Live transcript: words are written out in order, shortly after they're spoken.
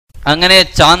അങ്ങനെ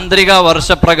ചാന്ദ്രിക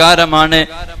വർഷപ്രകാരമാണ്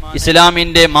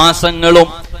ഇസ്ലാമിന്റെ മാസങ്ങളും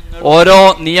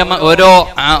ഓരോ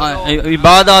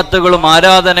ഇബാദാത്തുകളും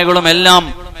ആരാധനകളും എല്ലാം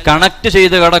കണക്ട്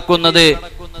ചെയ്ത് കിടക്കുന്നത്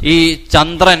ഈ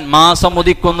ചന്ദ്രൻ മാസം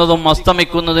ഉദിക്കുന്നതും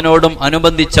അസ്തമിക്കുന്നതിനോടും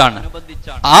അനുബന്ധിച്ചാണ്.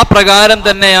 ആ പ്രകാരം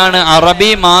തന്നെയാണ്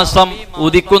അറബി മാസം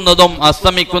ഉദിക്കുന്നതും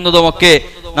അസ്തമിക്കുന്നതും ഒക്കെ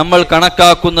നമ്മൾ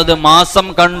കണക്കാക്കുന്നത് മാസം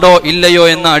കണ്ടോ ഇല്ലയോ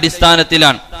എന്ന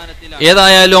അടിസ്ഥാനത്തിലാണ്.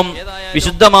 ഏതായാലും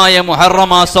വിശുദ്ധമായ മുഹറം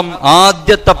മാസം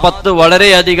ആദ്യത്തെ 10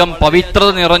 വളരെയധികം പവിത്രത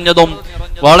നിറഞ്ഞതും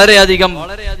വളരെയധികം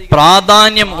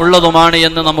പ്രാധാന്യം ഉള്ളതുമാണ്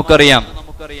എന്ന് നമുക്കറിയാം.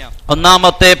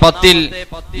 ഒന്നാമത്തെ 10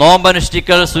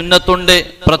 നോമ്പനുഷ്ഠിക്കൽ സുന്നത്തുണ്ട്.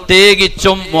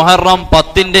 പ്രത്യേകിച്ചും മുഹറം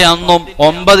 10 അന്നും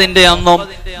 9 അന്നും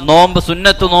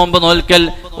സുന്നത്ത് നോമ്പ് നോൽക്കൽ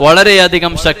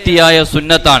വളരെയധികം ശക്തിയായ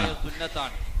സുന്നത്താണ്.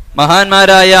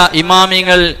 മഹാന്മാരായ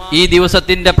ഇമാമിങ്ങൾ ഈ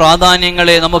ദിവസത്തിന്റെ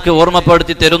പ്രാധാന്യങ്ങളെ നമുക്ക്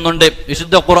ഓർമ്മപ്പെടുത്തി തരുന്നുണ്ട്.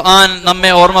 വിശുദ്ധ ഖുർആൻ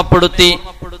നമ്മെ ഓർമ്മപ്പെടുത്തി,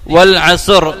 വൽ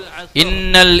അസ്ർ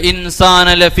ഇന്നൽ ഇൻസാന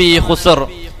ലഫീ ഖുസ്ർ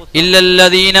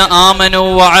ഇല്ലല്ലദീന ആമനൂ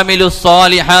വഅമിലുസ്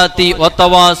സാലിഹാത്തി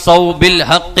വതവാസൗ ബിൽ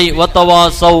ഹഖ്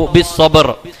വതവാസൗ ബിസ്സബ്ർ.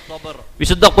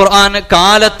 വിശുദ്ധ ഖുർആൻ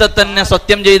കാലത്തെ തന്നെ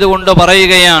സത്യം ചെയ്തുകൊണ്ട്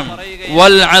പറയുകയാണ്,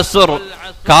 വൽ അസ്ർ,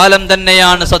 കാലം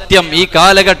തന്നെയാണ് സത്യം. ഈ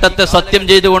കാലഘട്ടത്തെ സത്യം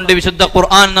ചെയ്തുകൊണ്ട് വിശുദ്ധ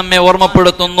ഖുർആൻ നമ്മെ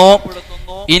ഓർമ്മപ്പെടുത്തുന്നു,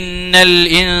 ഇന്നൽ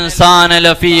ഇൻസാന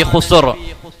ലഫീ ഖുസ്ർ,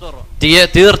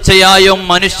 തീർച്ചയായും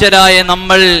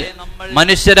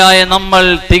മനുഷ്യരായ നമ്മൾ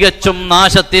തികച്ചും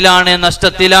നാശത്തിലാണ്,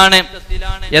 നഷ്ടത്തിലാണ്.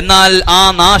 എന്നാൽ ആ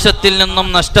നാശത്തിൽ നിന്നും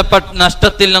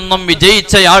നഷ്ടത്തിൽ നിന്നും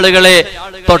വിജയിച്ച ആളുകളെ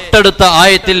തൊട്ടടുത്ത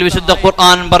ആയത്തിൽ വിശുദ്ധ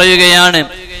ഖുർആൻ പറയുകയാണ്,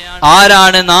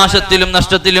 ആരാണ് നാശത്തിലും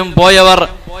നഷ്ടത്തിലും പോയവർ,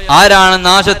 ആരാണ്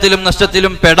നാശത്തിലും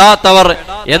നഷ്ടത്തിലും പെടാത്തവർ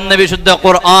എന്ന് വിശുദ്ധ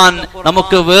ഖുർആൻ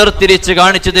നമുക്ക് വേർതിരിച്ച്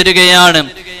കാണിച്ചു തരികയാണ്.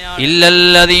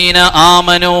 ഇല്ലല്ലദീന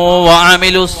ആമനൂ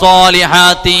വഅമിലുസ്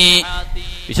സാലിഹാത്തി.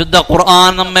 വിശുദ്ധ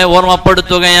ഖുർആൻ നമ്മെ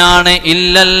ഓർമ്മപ്പെടുത്തുകയാണ്,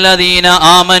 ഇല്ലല്ലദീന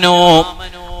ആമനൂ,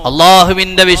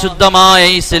 അള്ളാഹുവിന്റെ വിശുദ്ധമായ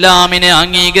ഇസ്ലാമിനെ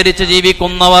അംഗീകരിച്ച്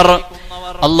ജീവിക്കുന്നവർ,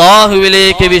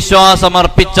 അള്ളാഹുവിലേക്ക്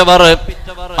വിശ്വാസമർപ്പിച്ചവർ,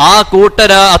 ആ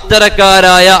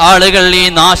അത്തരക്കാരായ ആളുകൾ ഈ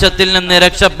നാശത്തിൽ നിന്ന്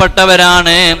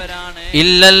രക്ഷപ്പെട്ടവരാണ്.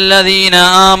 ഇല്ലല്ലദീന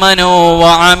ആമനൂ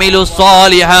വഅമിലുസ്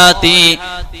സാലിഹാത്തി,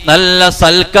 നല്ല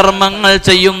സൽക്കർമ്മങ്ങൾ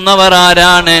ചെയ്യുന്നവർ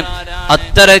ആരാണ്?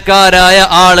 അത്തരക്കാരായ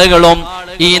ആളുകളും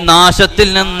ഈ നാശത്തിൽ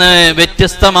നിന്ന്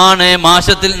വ്യത്യസ്തമാണ്,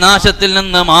 നാശത്തിൽ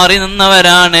നിന്ന് മാറി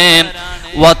നിന്നവരാണ്.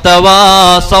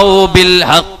 വതവാസൗ ബിൽ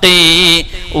ഹഖ്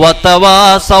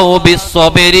വതവാസൗ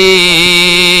ബിസ്സബ്രി.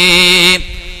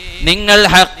 നിങ്ങൾ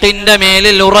ഹഖിന്റെ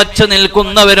മേലിൽ ഉറച്ചു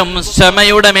നിൽക്കുന്നവരും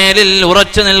ക്ഷമയുടെ മേലിൽ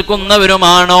ഉറച്ചു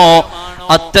നിൽക്കുന്നവരുമാണോ?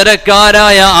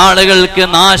 അത്തരക്കാരായ ആളുകൾക്ക്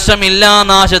നാശമില്ല,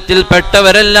 നാശത്തിൽ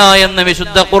പെട്ടവരല്ല എന്ന്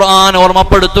വിശുദ്ധ ഖുർആൻ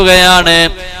ഓർമ്മപ്പെടുത്തുകയാണ്.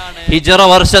 ഹിജ്റ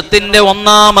വർഷത്തിന്റെ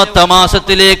 1-ാമത്തെ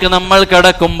മാസത്തിലേക്ക് നമ്മൾ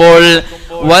കടക്കുമ്പോൾ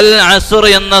വൽ അസ്ർ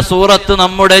എന്ന സൂറത്ത്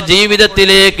നമ്മുടെ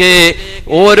ജീവിതത്തിലേക്ക്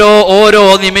ഓരോ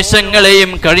നിമിഷങ്ങളെയും,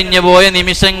 കഴിഞ്ഞുപോയ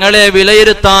നിമിഷങ്ങളെ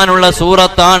വിലയിരുത്താനുള്ള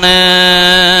സൂറത്താണ്.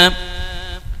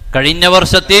 കഴിഞ്ഞ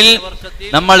വർഷത്തിൽ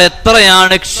നമ്മൾ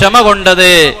എത്രയാണ് ക്ഷമ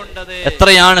കൊണ്ടത്,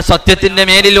 എത്രയാണ് സത്യത്തിന്റെ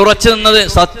മേലിൽ ഉറച്ചു നിന്നത്.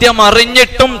 സത്യം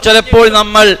അറിഞ്ഞിട്ടും ചിലപ്പോൾ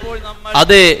നമ്മൾ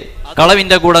അത്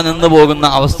കളവിന്റെ കൂടെ നിന്നു പോകുന്ന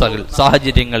അവസ്ഥകൾ,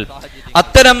 സാഹചര്യങ്ങൾ.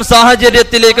 അത്തരം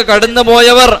സാഹചര്യത്തിലേക്ക്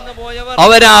കടന്നുപോയവർ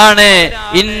അവരാണ്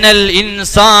ഇന്നൽ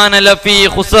ഇൻസാന ലഫീ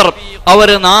ഖുസ്ർ, അവർ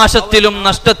നാശത്തിലും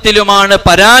നഷ്ടത്തിലുമാണ്,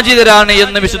 പരാജിതരാണ്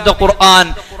എന്ന് വിശുദ്ധ ഖുർആൻ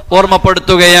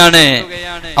ഓർമ്മപ്പെടുത്തുകയാണ്.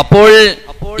 അപ്പോൾ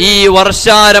ഈ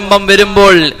വർഷാരംഭം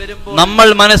വരുമ്പോൾ നമ്മൾ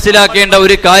മനസ്സിലാക്കേണ്ട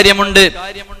ഒരു കാര്യമുണ്ട്.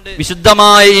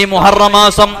 വിശുദ്ധമായ ഈ മുഹറം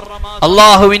മാസം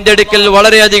അള്ളാഹുവിന്റെ അടുക്കൽ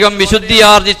വളരെയധികം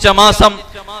വിശുദ്ധിയാർജിച്ച മാസം.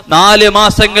 4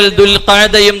 മാസങ്ങൾ,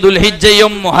 ദുൽഖഅദയും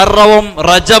ദുൽഹിജ്ജയും മുഹറവും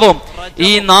റജബും,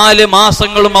 ഈ 4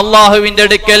 മാസങ്ങളും അള്ളാഹുവിന്റെ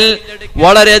അടുക്കൽ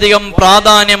വളരെയധികം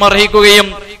പ്രാധാന്യം അർഹിക്കുകയും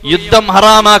യുദ്ധം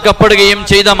ഹറാമാക്കപ്പെടുകയും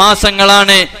ചെയ്ത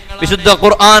മാസങ്ങളാണ്. വിശുദ്ധ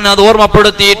ഖുർആൻ അത്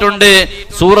ഓർമ്മപ്പെടുത്തിയിട്ടുണ്ട്.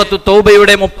 സൂറത്തു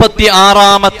തൗബയുടെ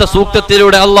 36-ാമത്തെ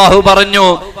സൂക്തത്തിലൂടെ അള്ളാഹു പറഞ്ഞു,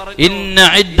 ഇന്ന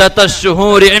ഇദ്ദതശ്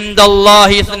ശുഹൂരി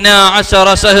ഇൻദല്ലാഹി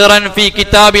 12 ശഹ്റൻ ഫീ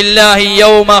കിതാബില്ലാഹി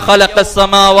യൗമ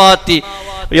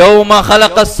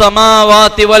ഖലഖസ്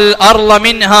സമാവാതി വൽ അർള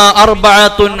മിൻഹാ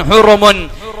 4 ഹുറുമുൻ.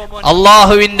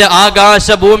 അള്ളാഹുവിന്റെ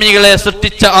ആകാശഭൂമികളെ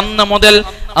സൃഷ്ടിച്ച അന്ന് മുതൽ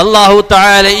അള്ളാഹു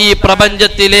തആല ഈ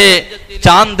പ്രപഞ്ചത്തിലെ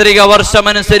ചാന്ദ്രിക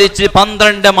വർഷമനുസരിച്ച്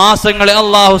 12 മാസങ്ങളെ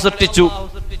അള്ളാഹു സൃഷ്ടിച്ചു.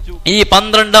 ഈ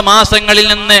 12 മാസങ്ങളിൽ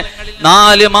നിന്ന്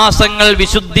 4 മാസങ്ങൾ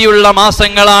വിശുദ്ധിയുള്ള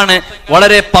മാസങ്ങളാണ്,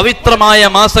 വളരെ പവിത്രമായ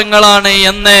മാസങ്ങളാണ്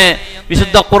എന്ന്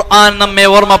വിശുദ്ധ ഖുർആൻ നമ്മെ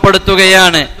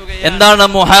ഓർമ്മപ്പെടുത്തുകയാണ്. എന്താണ്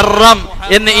മുഹറം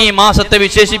എന്ന് ഈ മാസത്തെ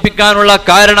വിശേഷിപ്പിക്കാനുള്ള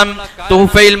കാരണം?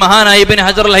 തുഹ്ഫയിൽ മഹാനായ ഇബ്നു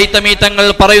ഹജർ അൽ ഹൈതമി തങ്ങൾ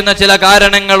പറയുന്ന ചില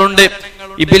കാരണങ്ങളുണ്ട്.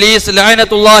 ഇബ്ലീസ്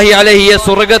ലഅനത്തുല്ലാഹി അലൈഹിയെ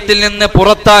സ്വർഗ്ഗത്തിൽ നിന്ന്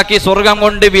പുറത്താക്കി സ്വർഗം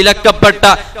കൊണ്ട് വിലക്കപ്പെട്ട,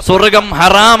 സ്വർഗം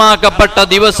ഹറാമാക്കപ്പെട്ട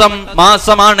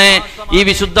മാസമാണ് ഈ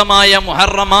വിശുദ്ധമായ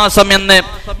മുഹറം മാസം എന്ന്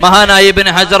മഹാനായ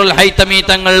ഇബ്നു ഹജറുൽ ഹൈതമി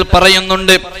തങ്ങൾ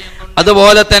പറയുന്നുണ്ട്.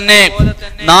 അതുപോലെ തന്നെ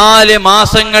 4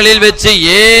 മാസങ്ങളിൽ വെച്ച്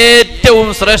ഏറ്റവും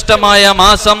ശ്രേഷ്ഠമായ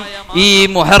മാസം ഈ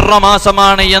മുഹറം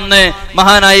മാസമാണ് എന്ന്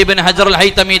മഹാനായ ഇബ്നു ഹജറുൽ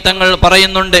ഹൈതമി തങ്ങൾ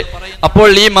പറയുന്നുണ്ട്. അപ്പോൾ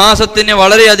ഈ മാസത്തിന്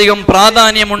വളരെയധികം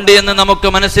പ്രാധാന്യമുണ്ട് എന്ന് നമുക്ക്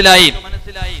മനസ്സിലായി.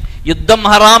 യുദ്ധം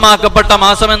ഹറാമാക്കപ്പെട്ട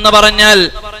മാസം എന്ന് പറഞ്ഞാൽ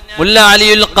മുല്ല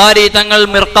അലിയുൽ ഖാരി തങ്ങൾ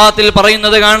മിർഖാത്തിൽ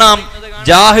പറയുന്നത് കാണാം,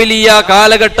 ജാഹിലിയ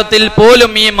കാലഘട്ടത്തിൽ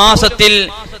പോലും ഈ മാസത്തിൽ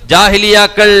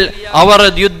ജാഹിലിയാക്കൾ അവർ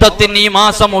യുദ്ധത്തിന് ഈ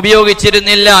മാസം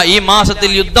ഉപയോഗിച്ചിരുന്നില്ല, ഈ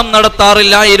മാസത്തിൽ യുദ്ധം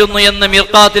നടത്താറില്ലായിരുന്നു എന്ന്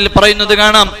മിർഖാത്തിൽ പറയുന്നത്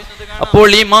കാണാം. അപ്പോൾ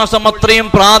ഈ മാസം അത്രയും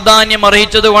പ്രാധാന്യം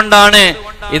അർഹിച്ചത് കൊണ്ടാണ്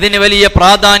ഇതിന് വലിയ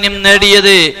പ്രാധാന്യം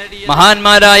നേടിയത്.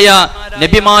 മഹാന്മാരായ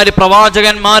നബിമാര്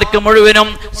പ്രവാചകന്മാർക്ക് മുഴുവനും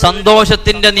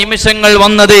സന്തോഷത്തിന്റെ നിമിഷങ്ങൾ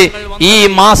വന്നത് ഈ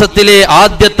മാസത്തിലെ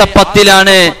ആദ്യത്തെ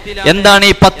 10ലാണ്. എന്താണ്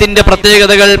ഈ 10ന്റെ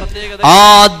പ്രത്യേകതകൾ?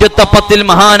 ആദ്യത്തെ 10ൽ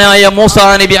മഹാനായ മൂസാ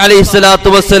നബി അലൈഹിസ്സലാത്തു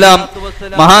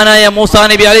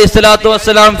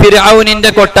വസ്സലാം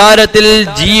ഫിർഔനിന്റെ കൊട്ടാരത്തിൽ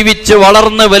ജീവിച്ച്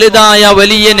വളർന്ന് വലുതായ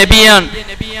വലിയ നബിയാണ്.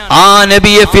 ആ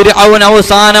നബിയെ ഫിർഔൻ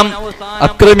അവസാനം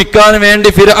ആക്രമിക്കാൻ വേണ്ടി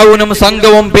ഫിർഔനും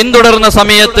സംഘവും പിന്തുടർന്ന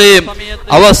സമയത്ത്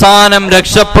അവസാനം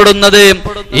രക്ഷപ്പെടുന്നത്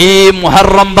ഈ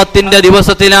മുഹറം 10ന്റെ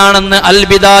ദിവസത്തിലാണെന്ന് അൽ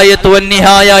ബിദായത്ത്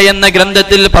വന്നിഹായ എന്ന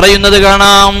ഗ്രന്ഥത്തിൽ പറയുന്നത്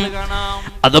കാണാം.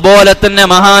 അതുപോലെ തന്നെ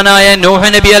മഹാനായ നൂഹ്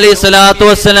നബി അലൈഹിസ്സലാത്തു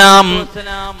വസ്സലാം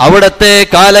അവിടത്തെ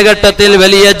കാലഘട്ടത്തിൽ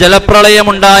വലിയ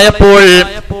ജലപ്രളയമുണ്ടായപ്പോൾ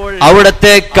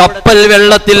അവിടത്തെ കപ്പൽ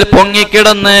വെള്ളത്തിൽ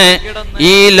പൊങ്ങിക്കിടന്ന്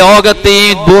ഈ ലോകത്ത് ഈ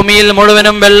ഭൂമിയിൽ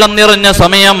മുഴുവനും വെള്ളം നിറഞ്ഞ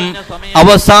സമയം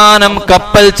അവസാനം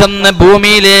കപ്പൽ ചെന്ന്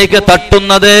ഭൂമിയിലേക്ക്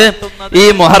തട്ടുന്നത് ഈ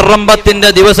മുഹറം 10ന്റെ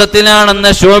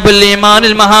ദിവസത്തിലാണെന്ന് ശുഅബുൽ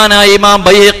ഈമാനിൽ മഹാനായ ഇമാം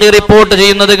ബൈഹഖി റിപ്പോർട്ട്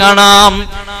ചെയ്യുന്നത് കാണാം.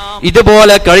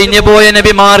 ഇതുപോലെ കഴിഞ്ഞുപോയ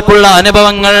നബിമാർക്കുള്ള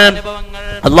അനുഭവങ്ങൾ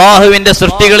അള്ളാഹുവിന്റെ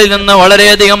സൃഷ്ടികളിൽ നിന്ന്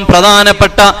വളരെയധികം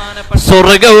പ്രധാനപ്പെട്ട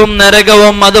സ്വർഗവും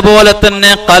നരകവും അതുപോലെ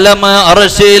തന്നെ ഖലം,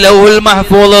 അർശ്, ലൗഹുൽ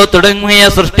മഹ്ഫൂദ് തുടങ്ങിയ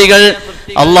സൃഷ്ടികൾ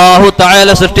അള്ളാഹു തആല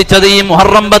സൃഷ്ടിച്ചത് ഈ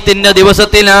മുഹറം 10ന്റെ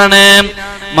ദിവസത്തിലാണ്.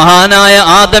 മഹാനായ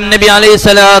ആദം നബി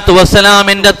അലൈഹിസ്സലാത്തു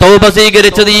വസ്സലാമിന്റെ തൗബ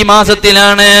സ്വീകരിച്ചത് ഈ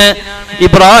മാസത്തിലാണ്.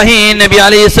 ഇബ്രാഹിം നബി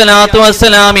അലൈഹിസ്സലാത്തു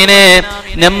വസ്സലാമിനെ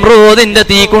നമ്രൂദിന്റെ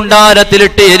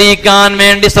തീക്കുണ്ടാരത്തിലിട്ട് എരിക്കാൻ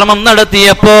വേണ്ടി ശ്രമം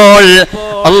നടത്തിയപ്പോൾ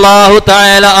അല്ലാഹു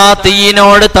തആല ആ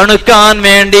തീയിനോട്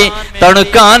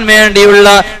തണുക്കാൻ വേണ്ടിയുള്ള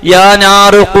യാ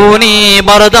നാറു ഖൂനി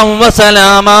ബർദൻ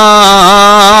വസലാമാ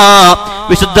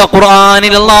വിശുദ്ധ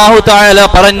ഖുർആനിൽ അല്ലാഹു തആല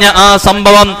പറഞ്ഞ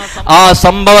ആ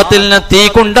സംഭവത്തിൽ നിന്ന്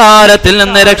തീക്കുണ്ടാരത്തിൽ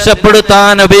നിന്ന്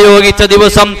രക്ഷപ്പെടുത്താൻ ഉപയോഗിച്ച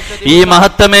ദിവസം ഈ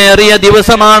മഹത്വമേറിയ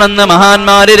ദിവസമാണെന്ന്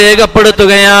മഹാന്മാര്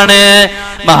രേഖപ്പെടുത്തുകയാണ്.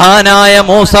 മഹാനായ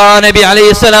മൂസാ നബി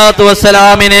അലൈഹിസ്സലാത്തു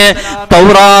വസ്സലാമിന്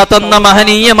തൗറാത്ത് എന്ന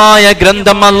മഹനീയമായ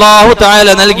ഗ്രന്ഥം അല്ലാഹു തആല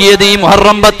നൽകിയത് ഈ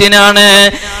മുഹറം 10നാണ്.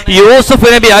 യൂസുഫ്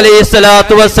നബി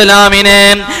അലൈഹിസ്സലാത്തു വസ്സലാമിനെ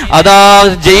അതാ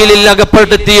ജയിലിൽ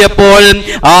അകപ്പെടുത്തിയപ്പോൾ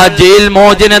ആ ജയിൽ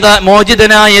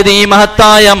മോചിതനായത് ഈ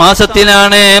മഹത്തായ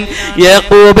മാസത്തിലാണ്.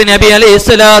 യാക്കൂബ് നബി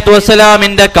അലൈഹിസ്സലാത്തു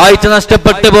വസ്സലാമിന്റെ കാഴ്ച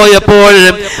നഷ്ടപ്പെട്ടു പോയപ്പോൾ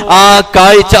ആ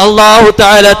കാഴ്ച അല്ലാഹു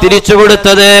തആല തിരിച്ചു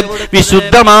കൊടുത്തത്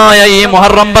വിശുദ്ധമായ ഈ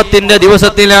മുഹറം 10ന്റെ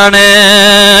ദിവസത്തിലാണ്.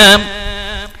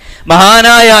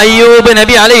 മഹാനായ അയ്യൂബ്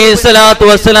നബി അലൈഹിസ്സലാത്തു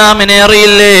വസ്സലാമിനെ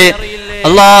അറിയില്ലേ?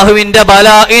 അള്ളാഹുവിന്റെ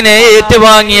ബലാഇനെ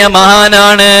ഏറ്റുവാങ്ങിയ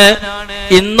മഹാനാണ്.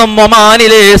 ഇന്നും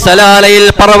ഒമാനിലെ സലാലയിൽ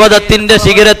പർവ്വതത്തിന്റെ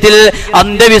ശിഖരത്തിൽ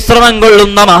അന്ത്യവിശ്രമം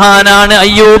കൊള്ളുന്ന മഹാനാണ്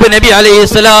അയ്യൂബ് നബി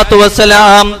അലൈഹിസ്സലാത്തു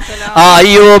വസ്സലാം. ആ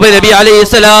അയ്യൂബ് നബി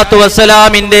അലൈഹിസ്സലാത്തു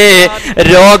വസ്സലാമിന്റെ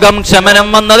രോഗം ശമനം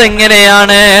വന്നത്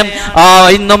എങ്ങനെയാണ്?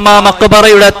 ഇന്നും ആ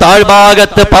മക്ബറയുടെ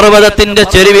താഴ്ഭാഗത്ത് പർവ്വതത്തിന്റെ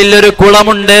ചെരുവിൽ ഒരു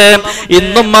കുളമുണ്ട്.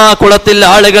 ഇന്നും ആ കുളത്തിൽ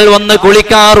ആളുകൾ വന്ന്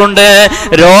കുളിക്കാറുണ്ട്.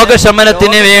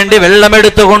 രോഗശമനത്തിന് വേണ്ടി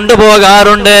വെള്ളമെടുത്തു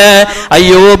കൊണ്ടുപോകാറുണ്ട്.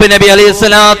 അയ്യൂബ് നബി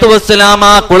അലൈഹിസ്സലാത്തു വസ്സലാം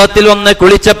ആ കുളത്തിൽ വന്ന്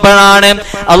കുളിച്ചപ്പോഴാണ്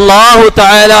അല്ലാഹു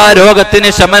തആല രോഗത്തിന്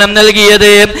ശമനം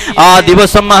നൽകിയത്. ആ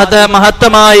ദിവസം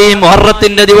മഹത്തമായി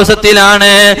മുഹറത്തിന്റെ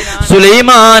ദിവസത്തിലാണ്.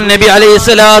 സുലൈമാൻ നബി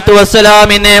അലൈഹിസ്സലാത്തു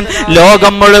വസ്സലാമിനെ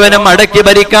ലോകം മുഴുവനും അടക്കി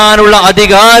ഭരിക്കാനുള്ള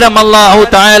അധികാരം അല്ലാഹു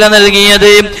തആല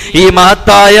നൽകിയത് ഈ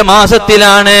മഹത്തായ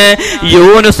മാസത്തിലാണ്.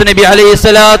 യൂനുസ് നബി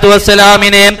അലൈഹിസ്സലാത്തു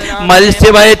വസ്സലാമിനെ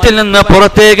മത്സ്യവയറ്റിൽ നിന്ന്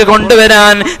പുറത്തേക്ക്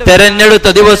കൊണ്ടുവരാൻ തെരഞ്ഞെടുത്ത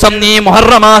ദിവസം ഈ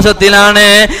മുഹറം മാസത്തിലാണ്.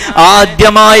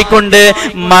 ആദ്യമായി കൊണ്ട്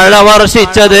മഴ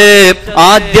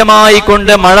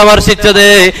വർഷിച്ചത്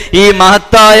ഈ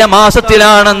മഹത്തായ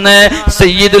മാസത്തിലാണെന്ന്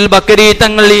സയ്യിദുൽ ബക്കരി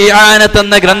തങ്ങൾ ഈ ആനത്ത്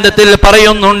എന്ന ഗ്രന്ഥത്തിൽ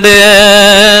പറയുന്നുണ്ട്.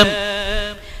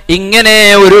 ഇങ്ങനെ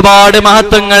ഒരുപാട്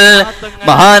മഹത്വങ്ങൾ.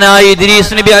 മഹാനായ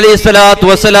ഇദ്രീസ് നബി അലൈഹിസ്സലാത്തു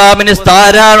വസ്സലാമിന്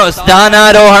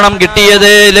സ്ഥാനാരോഹണം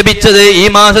ലഭിച്ചത് ഈ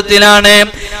മാസത്തിലാണ്.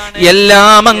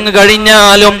 എല്ലാം അങ്ങ്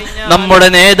കഴിഞ്ഞാലും നമ്മുടെ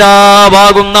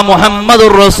നേതാവാകുന്ന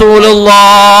മുഹമ്മദുർ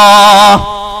റസൂലുള്ളാഹ്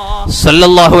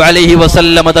സല്ലല്ലാഹു അലൈഹി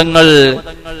വസല്ലമ തങ്ങൾ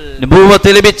നബൂവത്ത്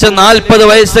ലഭിച്ച 40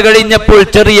 വയസ്സ് കഴിഞ്ഞപ്പോൾ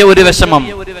ചെറിയ ഒരു വിഷമം.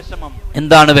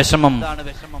 എന്താണ് വിഷമം?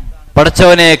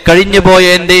 പടച്ചവനെ, കഴിഞ്ഞുപോയ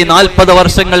എന്റെ 40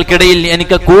 വർഷങ്ങൾക്കിടയിൽ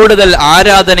എനിക്ക് കൂടുതൽ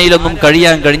ആരാധനയിലൊന്നും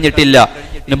കഴിയാൻ കഴിഞ്ഞിട്ടില്ല.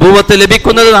 നബൂവത്ത്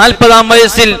ലഭിക്കുന്നത് 40-ാം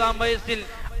വയസ്സിൽ.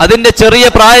 അതിന്റെ ചെറിയ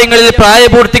പ്രായങ്ങളിൽ,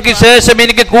 പ്രായപൂർത്തിക്ക് ശേഷം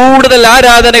എനിക്ക് കൂടുതൽ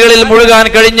ആരാധനകളിൽ മുഴുകാൻ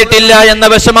കഴിഞ്ഞിട്ടില്ല എന്ന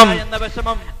വിഷമം.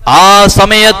 ആ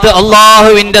സമയത്ത്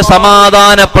അള്ളാഹുവിന്റെ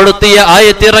സമാധാനപ്പെടുത്തിയ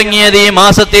ആയത്തിറങ്ങിയത് ഈ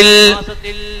മാസത്തിൽ.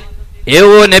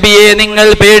 ഏവോ നബിയെ, നിങ്ങൾ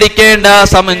പേടിക്കേണ്ട,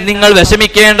 നിങ്ങൾ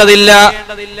വിഷമിക്കേണ്ടതില്ല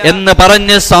എന്ന്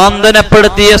പറഞ്ഞ്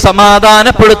സാന്ത്വനപ്പെടുത്തിയ,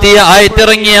 സമാധാനപ്പെടുത്തിയ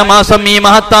ആയത്തിറങ്ങിയ മാസം ഈ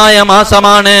മഹത്തായ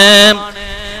മാസമാണ്.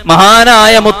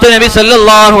 മഹാനായ മുത്തുനബി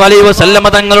സല്ലല്ലാഹു അലൈഹി വസല്ലമ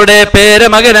തങ്ങളുടെ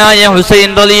പേരമകനായ ഹുസൈൻ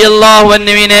റളിയല്ലാഹു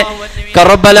അൻഹുവിനെ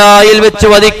കർബലായിൽ വെച്ച്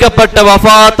വധിക്കപ്പെട്ട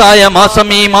വഫാത്തായ മാസം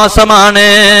ഈ മാസമാണ്.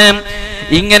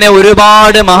 ഇങ്ങനെ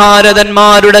ഒരുപാട്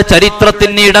മഹാരഥന്മാരുടെ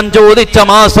ചരിത്രത്തിന് ഇടം ചോദിച്ച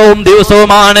മാസവും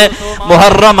ദിവസവുമാണ്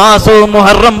മുഹറം മാസവും,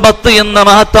 മുഹറം 10 എന്ന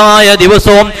മഹത്തായ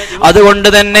ദിവസവും. അതുകൊണ്ട്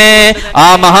തന്നെ ആ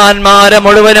മഹാന്മാരെ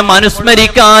മുഴുവനും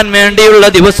അനുസ്മരിക്കാൻ വേണ്ടിയുള്ള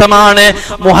ദിവസമാണ്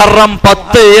മുഹറം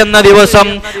 10 എന്ന ദിവസം.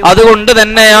 അതുകൊണ്ട്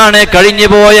തന്നെയാണ്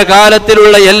കഴിഞ്ഞുപോയ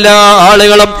കാലത്തിലുള്ള എല്ലാ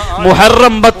ആളുകളും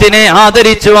മുഹറം 10-നെ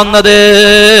ആദരിച്ചു വന്നത്.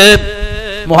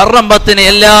 മുഹറം 10-നെ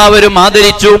എല്ലാവരും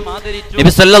ആദരിച്ചു.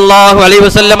 നബി സല്ലല്ലാഹു അലൈഹി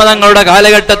വസല്ലമ തങ്ങളുടെ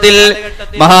കാലഘട്ടത്തിൽ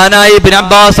മഹാനായ ഇബ്നു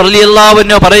അബ്ബാസ് റളിയല്ലാഹു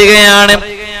അൻഹു പറയുകയാണ്,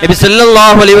 നബി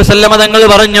സല്ലല്ലാഹു അലൈഹി വസല്ലമ തങ്ങൾ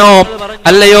പറഞ്ഞു,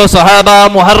 അല്ലയോ സഹാബ,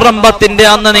 മുഹറം 10-ന്റെ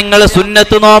അന്ന് നിങ്ങൾ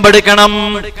സുന്നത്ത് നോമ്പെടുക്കണം.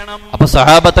 അപ്പൊ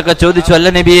സഹാബത്തൊക്കെ ചോദിച്ചു, അല്ല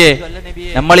നബിയെ,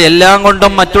 നമ്മൾ എല്ലാം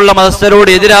കൊണ്ടും മറ്റുള്ള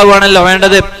മതസ്ഥരോട് എതിരാവുകയാണല്ലോ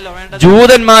വേണ്ടത്.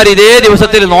 ജൂതന്മാർ ഇതേ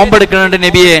ദിവസത്തിൽ നോമ്പെടുക്കുന്നുണ്ട്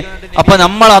നബിയെ. അപ്പൊ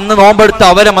നമ്മൾ അന്ന് നോമ്പെടുത്ത്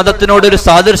അവരെ മതത്തിനോട് ഒരു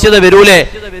സാദൃശ്യത വരൂലേ?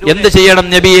 എന്ത് ചെയ്യണം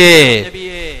നബിയെ?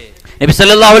 നബി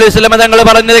സല്ലല്ലാഹു അലൈഹി വസല്ലം തങ്ങൾ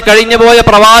പറഞ്ഞത്, കഴിഞ്ഞുപോയ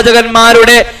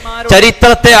പ്രവാചകന്മാരുടെ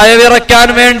ചരിത്രത്തെ അയവിറക്കാൻ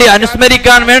വേണ്ടി,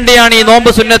 അനുസ്മരിക്കാൻ വേണ്ടിയാണ് ഈ നോമ്പ്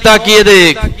സുന്നത്താക്കിയത്.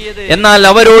 എന്നാൽ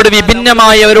അവരോട്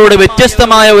വിഭിന്നമായ, അവരോട്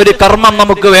വ്യത്യസ്തമായ ഒരു കർമ്മം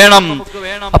നമുക്ക് വേണം.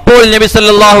 അപ്പോൾ നബി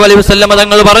സല്ലല്ലാഹു അലൈഹി വസല്ലം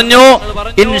തങ്ങൾ പറഞ്ഞു,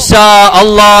 ഇൻഷാ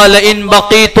അല്ലാഹ് ലഇൻ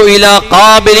ബഖീതു ഇലാ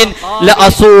ഖാബിലിൻ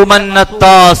ലഅസൂമന്ന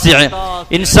താസിഅ.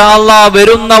 ഇൻഷാ അല്ലാഹ്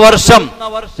വരുന്ന വർഷം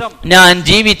ഞാൻ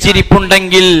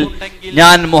ജീവിച്ചിരിപ്പുണ്ടെങ്കിൽ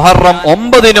ഞാൻ മുഹറം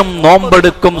 9-നും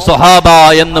നോമ്പെടുക്കും സ്വഹാബ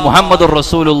എന്ന് മുഹമ്മദുർ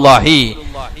റസൂലുള്ളാഹി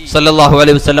സല്ലല്ലാഹു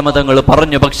അലൈഹി വസല്ലം തങ്ങൾ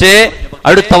പറഞ്ഞു. പക്ഷേ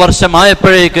അടുത്ത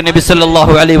വർഷമായപ്പോഴേക്ക് നബി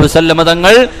സല്ലല്ലാഹു അലൈഹി വസല്ലം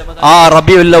തങ്ങൾ ആ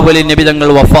റബീഉൽ അവ്വലിൽ നബി തങ്ങൾ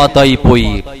വഫാത്തായി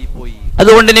പോയി.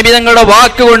 അതുകൊണ്ട് നബി തങ്ങളുടെ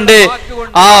വാക്കുകൊണ്ട്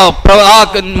ആ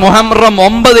മുഹറം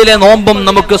 9-ലെ നോമ്പും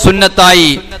നമുക്ക് സുന്നത്തായി.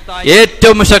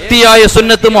 ഏറ്റവും ശക്തിയായ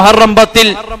സുന്നത്ത് മുഹറം 10-ൽ,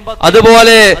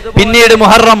 അതുപോലെ പിന്നീട്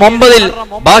മുഹറം 9-ൽ,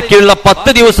 ബാക്കിയുള്ള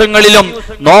 10 ദിവസങ്ങളിലും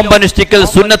നോമ്പനുഷ്ഠിക്കൽ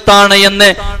സുന്നത്താണ് എന്ന്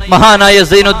മഹാനായ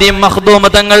സൈനുദ്ദീൻ മഖ്ദൂം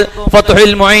തങ്ങൾ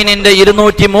ഫത്ഹുൽ മുഈനിന്റെ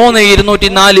 203,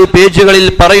 204 പേജുകളിൽ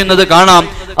പറയുന്നത് കാണാം.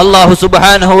 അല്ലാഹു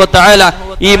സുബ്ഹാനഹു വ തആല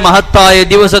ഈ മഹത്തായ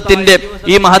ദിവസത്തിന്റെ,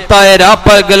 ഈ മഹത്തായ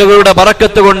രാപ്പകലുകളുടെ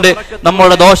ബറക്കത്ത് കൊണ്ട്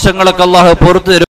നമ്മുടെ ദോഷങ്ങളൊക്കെ അല്ലാഹു പുറത്തു തരും.